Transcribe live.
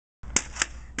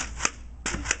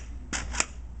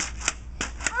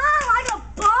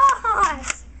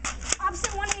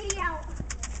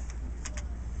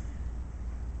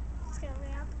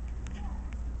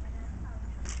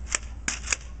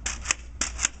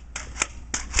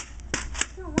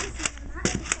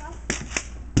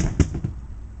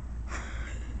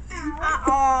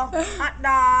Hot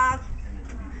dog.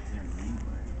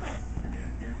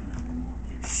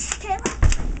 Kayla,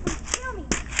 kill me.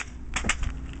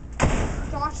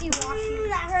 Washy.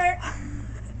 That hurt.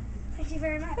 Thank you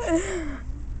very much.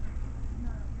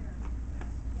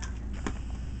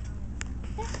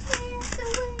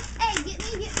 Hey,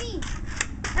 get me.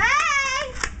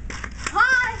 Hey!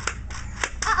 Hi!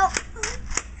 Uh-oh.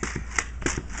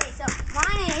 Okay, so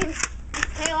my name is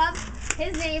Caleb.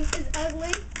 His name is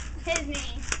Ugly. His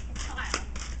name is Kyle.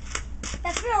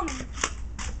 That's filming.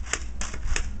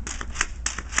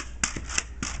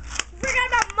 Forgot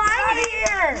about my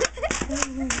name.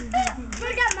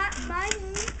 Forgot my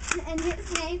name, and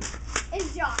his name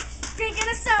is Josh. Drinking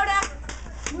a soda.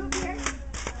 Move here.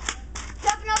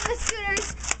 Jumping over the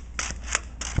scooters.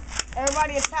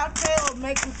 Everybody attack Caleb,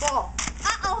 make him fall.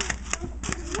 Uh-oh.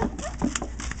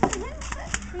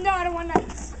 No, I don't want none.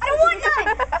 I don't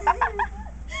want none.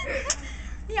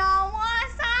 Y'all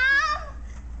want some?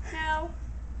 No.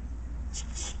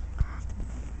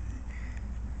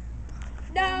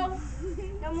 No.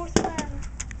 No more slime.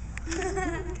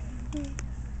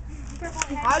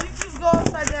 How did you just go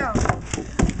upside down?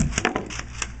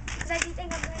 Because I do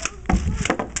think I'm ready.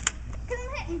 Because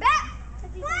I'm hitting back.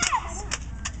 Yes.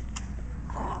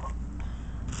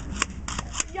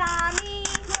 Yummy.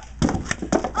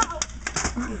 Uh-oh.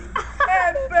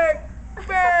 Epic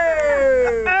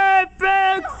fail!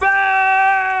 Epic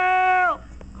fail!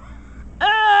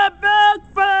 Epic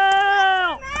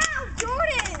fail!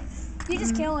 Jordan. You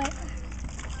just kill it.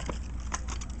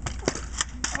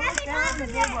 Happy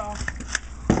birthday.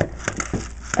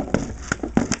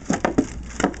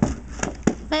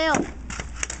 Fail.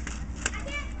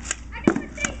 I can put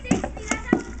 360. That's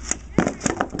how.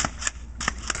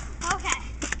 Okay.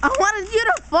 I wanted you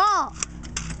to fall.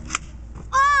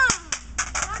 Oh!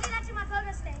 Don't do that to my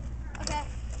pogo stick. Okay.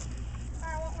 I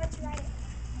won't let you ride it.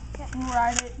 You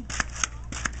ride it.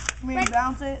 You mean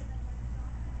bounce it?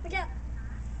 Look out.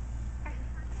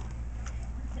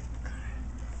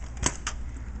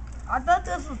 I thought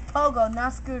this was pogo,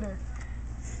 not scooter.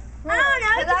 I don't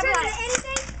know. You can turn it into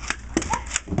anything.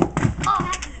 Oh,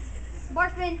 heck.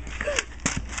 Barfman.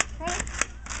 Ready?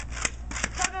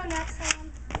 Pogo next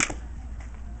time.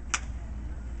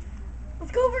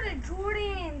 Let's go over to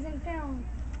Jordan's and film.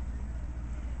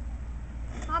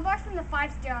 I'll barf from the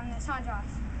 5-star on this, huh, Josh?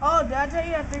 Oh, did I tell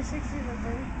you that 360 is a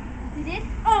thing? You did?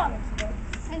 Oh!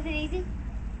 Is it easy?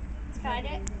 Tried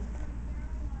it.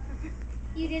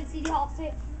 You did CD Hall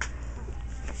too.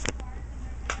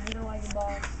 I didn't like the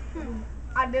balls.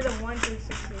 I did a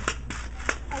 360.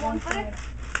 A 1-footer?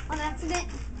 On accident?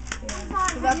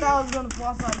 Because I thought I was going to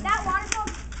floss on That waterfall,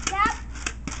 that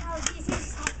was easy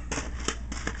as fuck.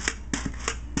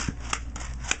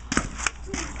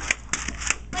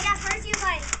 Like at first you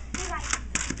like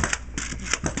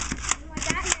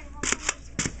that and then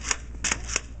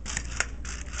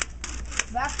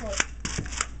backflip.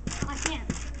 I can't.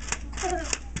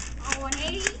 On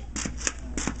 180.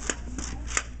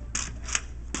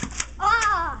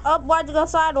 Ah! Oh, why'd you go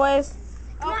sideways?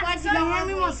 Oh, why'd you Can go you hand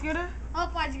me my ugly? scooter? Oh,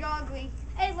 why'd you go ugly?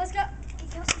 Hey, let's go. Hey,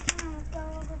 let's go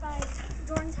over by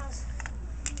Jordan's house.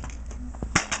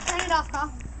 Turn it off,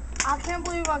 Kyle. I can't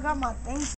believe I got my thing